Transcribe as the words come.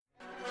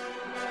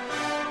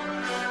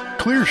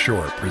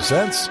Clearshore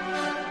presents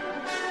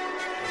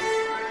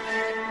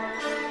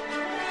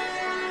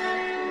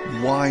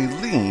Why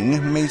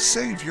Lean May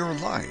Save Your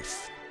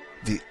Life,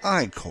 the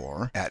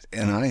I-Corps at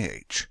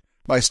NIH,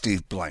 by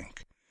Steve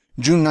Blank,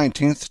 June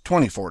 19th,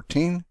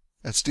 2014,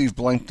 at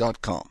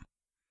steveblank.com.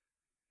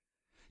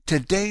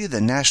 Today, the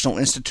National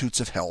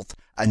Institutes of Health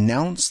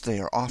announced they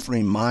are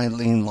offering My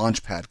Lean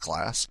Launchpad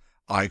class,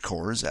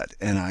 I-Corps at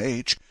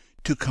NIH,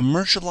 to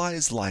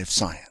commercialize life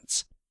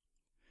science.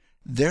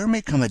 There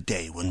may come a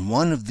day when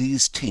one of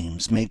these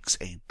teams makes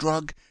a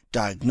drug,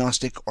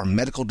 diagnostic, or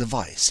medical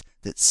device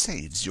that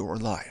saves your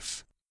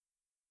life.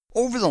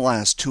 Over the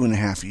last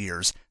 2.5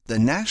 years, the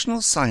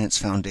National Science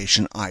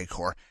Foundation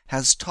I-Corps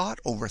has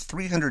taught over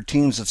 300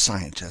 teams of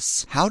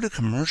scientists how to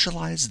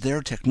commercialize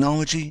their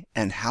technology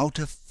and how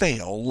to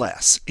fail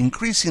less,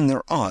 increasing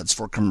their odds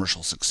for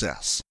commercial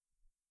success.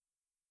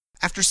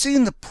 After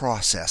seeing the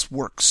process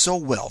work so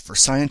well for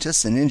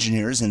scientists and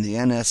engineers in the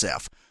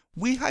NSF,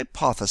 we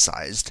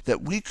hypothesized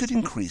that we could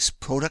increase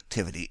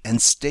productivity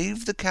and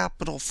stave the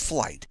capital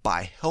flight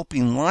by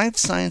helping life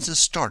sciences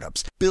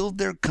startups build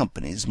their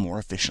companies more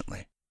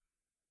efficiently.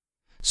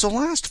 So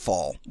last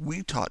fall,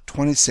 we taught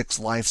 26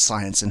 life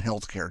science and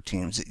healthcare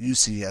teams at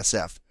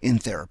UCSF in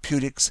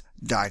therapeutics,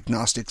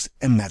 diagnostics,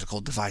 and medical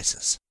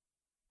devices.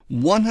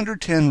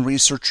 110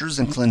 researchers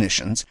and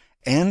clinicians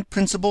and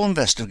principal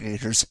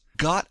investigators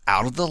got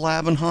out of the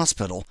lab and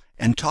hospital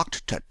and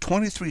talked to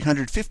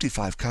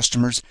 2,355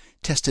 customers,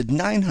 tested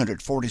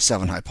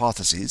 947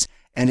 hypotheses,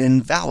 and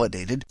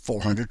invalidated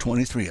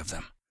 423 of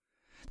them.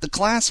 The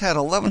class had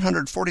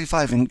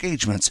 1,145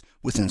 engagements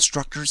with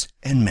instructors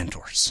and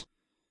mentors.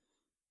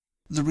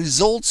 The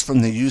results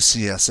from the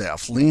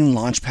UCSF Lean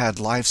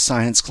Launchpad Life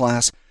Science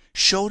class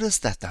showed us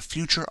that the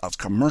future of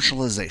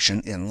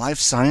commercialization in life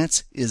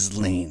science is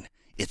lean.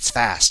 It's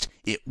fast,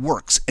 it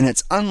works, and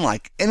it's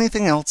unlike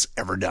anything else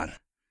ever done.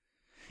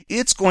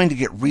 It's going to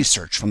get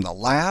research from the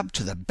lab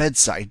to the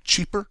bedside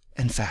cheaper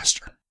and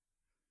faster.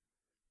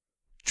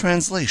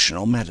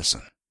 Translational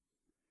medicine.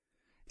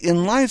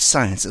 In life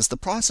sciences, the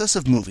process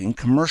of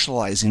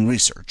commercializing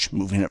research,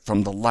 moving it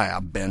from the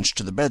lab bench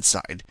to the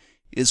bedside,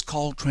 is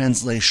called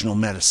translational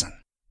medicine.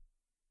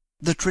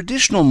 The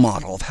traditional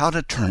model of how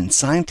to turn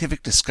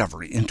scientific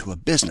discovery into a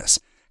business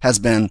has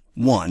been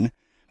 1.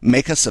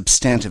 Make a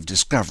substantive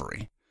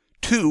discovery,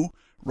 2.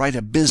 Write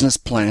a business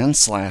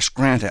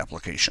plan/grant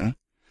application,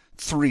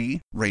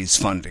 3. Raise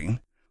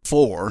funding,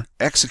 4.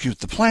 Execute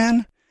the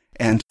plan,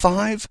 and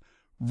 5.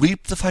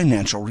 Reap the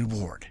financial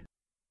reward.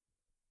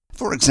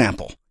 For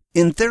example,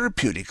 in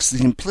therapeutics,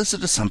 the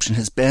implicit assumption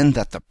has been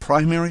that the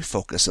primary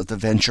focus of the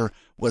venture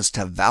was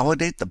to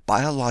validate the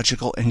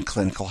biological and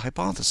clinical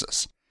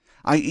hypothesis,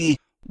 i.e.,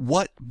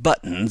 what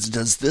buttons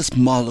does this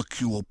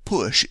molecule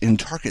push in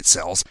target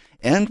cells,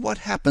 and what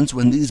happens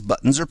when these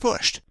buttons are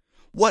pushed?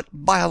 What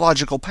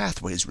biological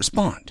pathways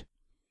respond?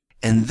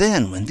 And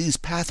then, when these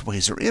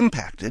pathways are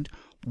impacted,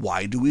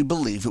 why do we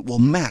believe it will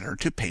matter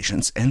to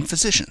patients and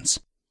physicians?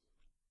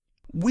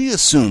 We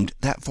assumed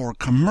that for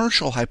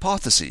commercial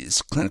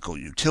hypotheses, clinical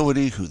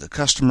utility, who the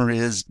customer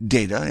is,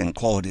 data and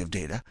quality of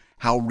data,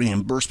 how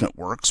reimbursement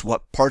works,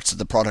 what parts of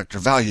the product are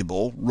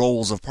valuable,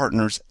 roles of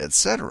partners,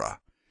 etc.,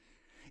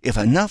 if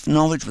enough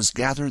knowledge was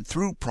gathered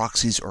through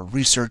proxies or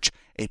research,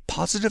 a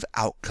positive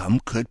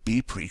outcome could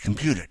be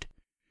pre-computed.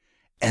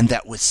 And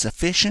that with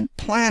sufficient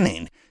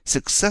planning,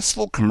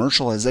 successful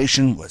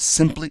commercialization was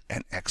simply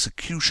an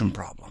execution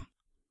problem.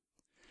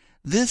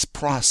 This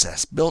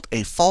process built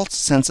a false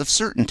sense of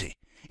certainty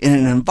in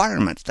an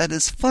environment that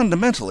is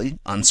fundamentally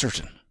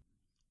uncertain.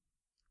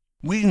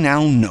 We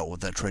now know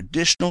the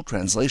traditional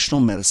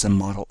translational medicine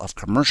model of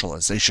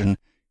commercialization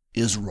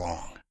is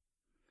wrong.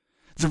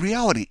 The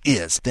reality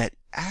is that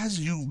as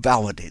you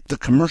validate the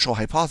commercial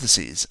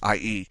hypotheses,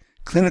 i.e.,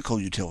 clinical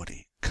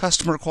utility,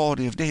 customer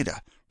quality of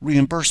data,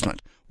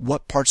 reimbursement,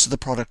 what parts of the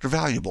product are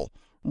valuable,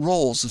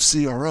 roles of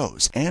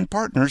CROs and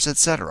partners,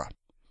 etc.,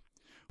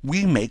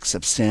 we make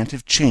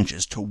substantive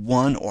changes to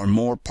one or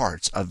more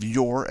parts of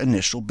your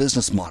initial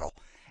business model,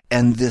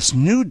 and this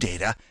new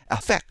data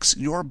affects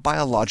your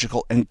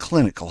biological and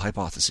clinical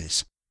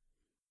hypotheses.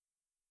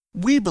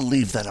 We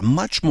believe that a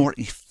much more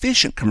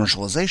efficient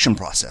commercialization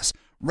process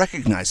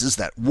recognizes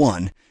that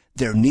 1.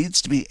 There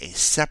needs to be a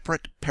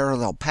separate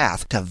parallel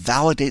path to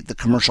validate the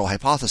commercial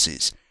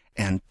hypotheses,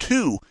 and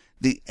 2.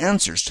 The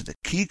answers to the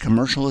key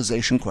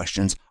commercialization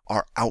questions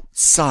are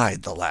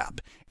outside the lab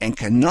and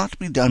cannot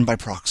be done by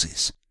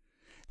proxies.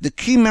 The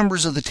key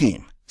members of the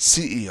team,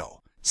 CEO,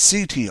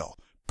 CTO,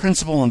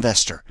 principal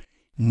investor,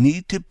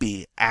 need to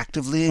be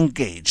actively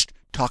engaged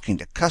talking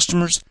to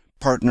customers,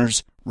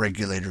 partners,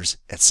 regulators,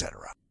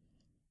 etc.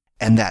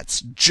 And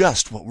that's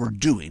just what we're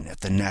doing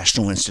at the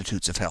National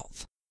Institutes of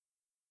Health.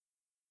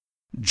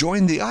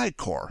 Join the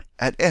I-Corps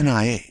at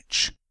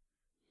NIH.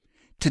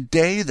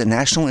 Today, the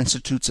National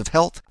Institutes of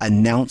Health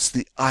announced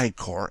the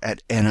I-Corps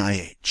at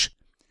NIH.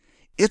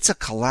 It's a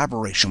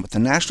collaboration with the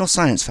National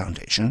Science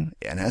Foundation,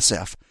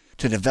 NSF,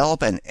 to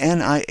develop an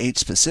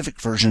NIH-specific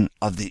version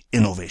of the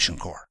Innovation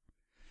Corps.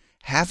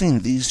 Having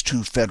these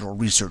two federal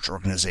research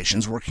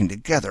organizations working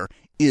together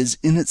is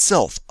in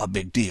itself a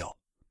big deal.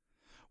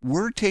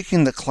 We're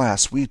taking the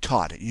class we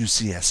taught at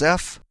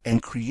UCSF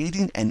and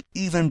creating an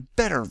even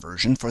better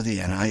version for the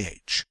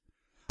NIH.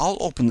 I'll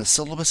open the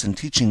syllabus and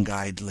teaching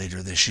guide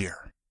later this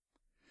year.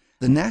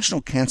 The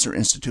National Cancer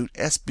Institute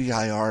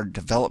SBIR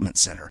Development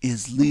Center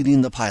is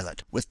leading the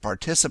pilot with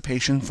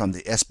participation from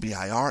the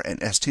SBIR and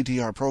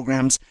STTR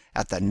programs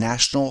at the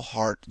National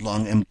Heart,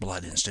 Lung, and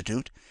Blood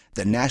Institute,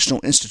 the National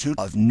Institute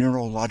of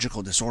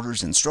Neurological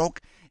Disorders and Stroke,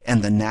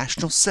 and the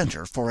National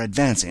Center for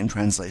Advancing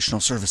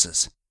Translational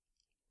Services.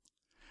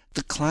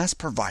 The class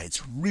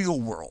provides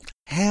real-world,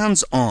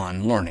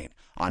 hands-on learning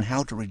on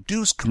how to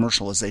reduce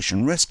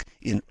commercialization risk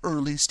in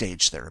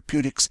early-stage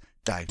therapeutics,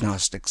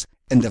 diagnostics,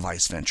 and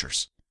device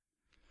ventures.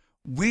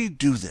 We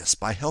do this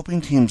by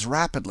helping teams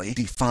rapidly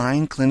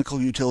define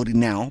clinical utility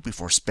now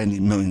before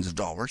spending millions of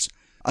dollars,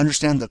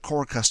 understand the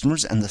core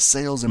customers and the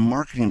sales and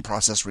marketing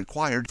process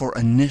required for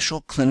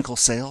initial clinical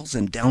sales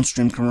and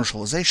downstream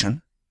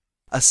commercialization,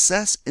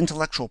 assess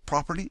intellectual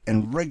property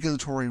and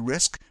regulatory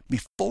risk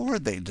before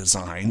they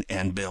design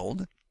and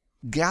build,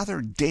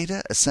 gather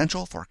data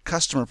essential for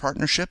customer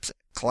partnerships,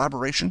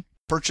 collaboration,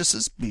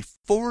 purchases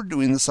before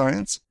doing the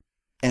science,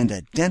 and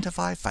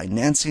identify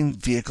financing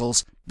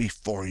vehicles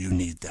before you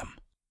need them.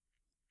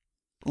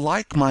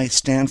 Like my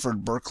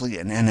Stanford, Berkeley,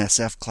 and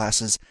NSF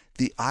classes,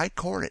 the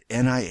I-Core at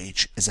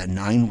NIH is a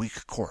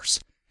 9-week course.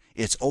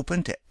 It's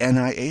open to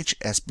NIH,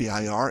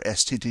 SBIR,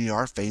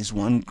 STTR Phase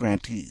 1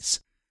 grantees.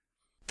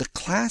 The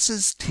class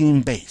is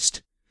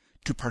team-based.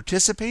 To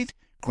participate,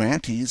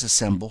 grantees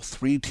assemble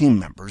 3 team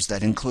members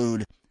that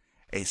include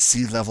a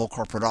C-level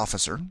corporate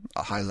officer,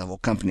 a high-level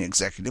company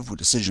executive with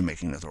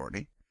decision-making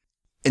authority,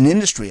 an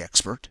industry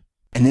expert,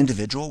 an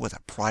individual with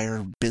a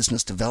prior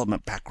business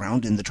development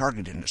background in the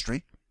target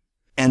industry,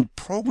 and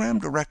program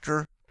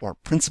director or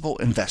principal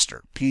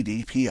investor,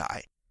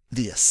 PDPI,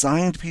 the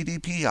assigned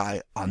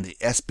PDPI on the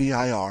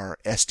SBIR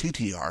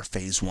STTR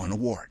Phase 1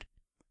 award.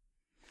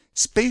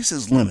 Space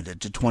is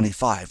limited to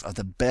 25 of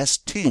the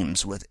best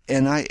teams with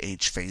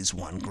NIH Phase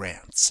 1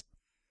 grants.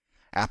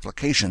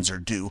 Applications are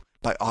due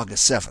by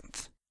August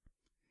 7th.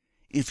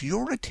 If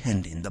you're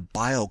attending the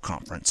Bio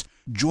Conference,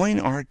 join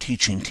our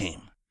teaching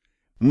team.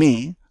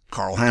 Me,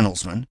 Carl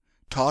Handelsman,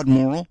 Todd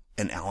Morrill,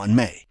 and Alan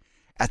May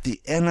at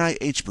the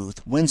NIH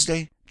booth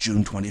Wednesday,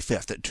 June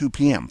 25th at 2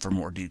 p.m. for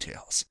more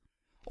details.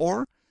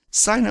 Or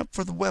sign up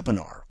for the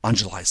webinar on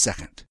July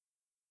 2nd.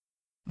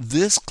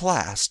 This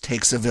class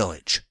takes a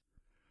village.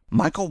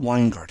 Michael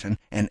Weingarten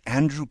and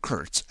Andrew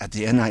Kurtz at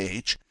the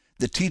NIH,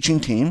 the teaching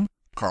team,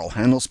 Carl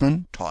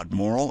Handelsman, Todd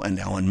Morrill, and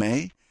Alan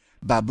May,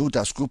 Babu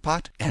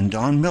Dasgupat and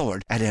Don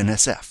Millard at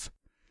NSF,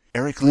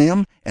 Eric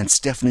Liam and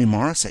Stephanie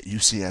Morris at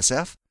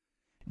UCSF,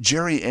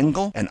 Jerry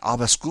Engel and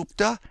Abbas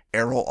Gupta,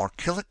 Errol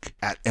Arkilik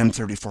at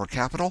M34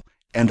 Capital,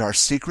 and our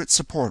secret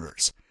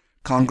supporters,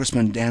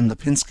 Congressman Dan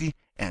Lipinski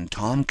and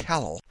Tom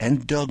Callell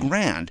and Doug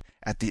Rand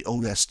at the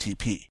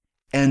OSTP,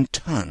 and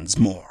tons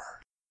more.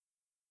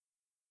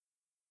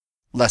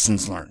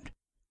 Lessons learned.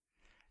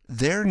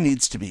 There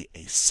needs to be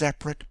a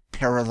separate,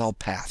 parallel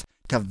path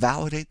to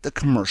validate the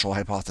commercial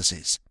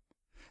hypotheses.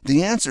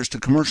 The answers to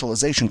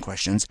commercialization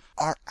questions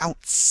are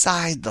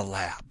outside the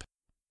lab.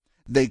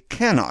 They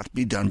cannot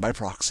be done by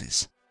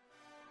proxies.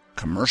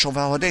 Commercial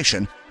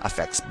validation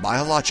affects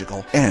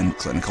biological and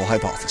clinical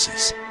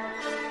hypotheses.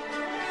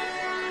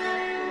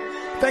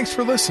 Thanks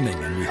for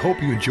listening, and we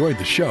hope you enjoyed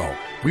the show.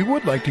 We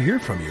would like to hear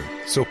from you,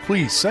 so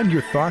please send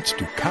your thoughts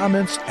to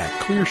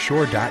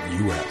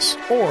comments@clearshore.us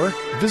or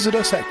visit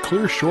us at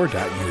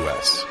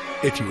clearshore.us.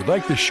 If you would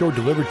like this show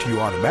delivered to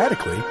you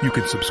automatically, you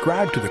can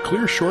subscribe to the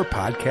Clear Shore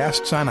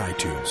podcasts on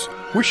iTunes.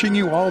 Wishing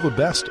you all the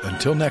best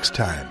until next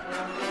time.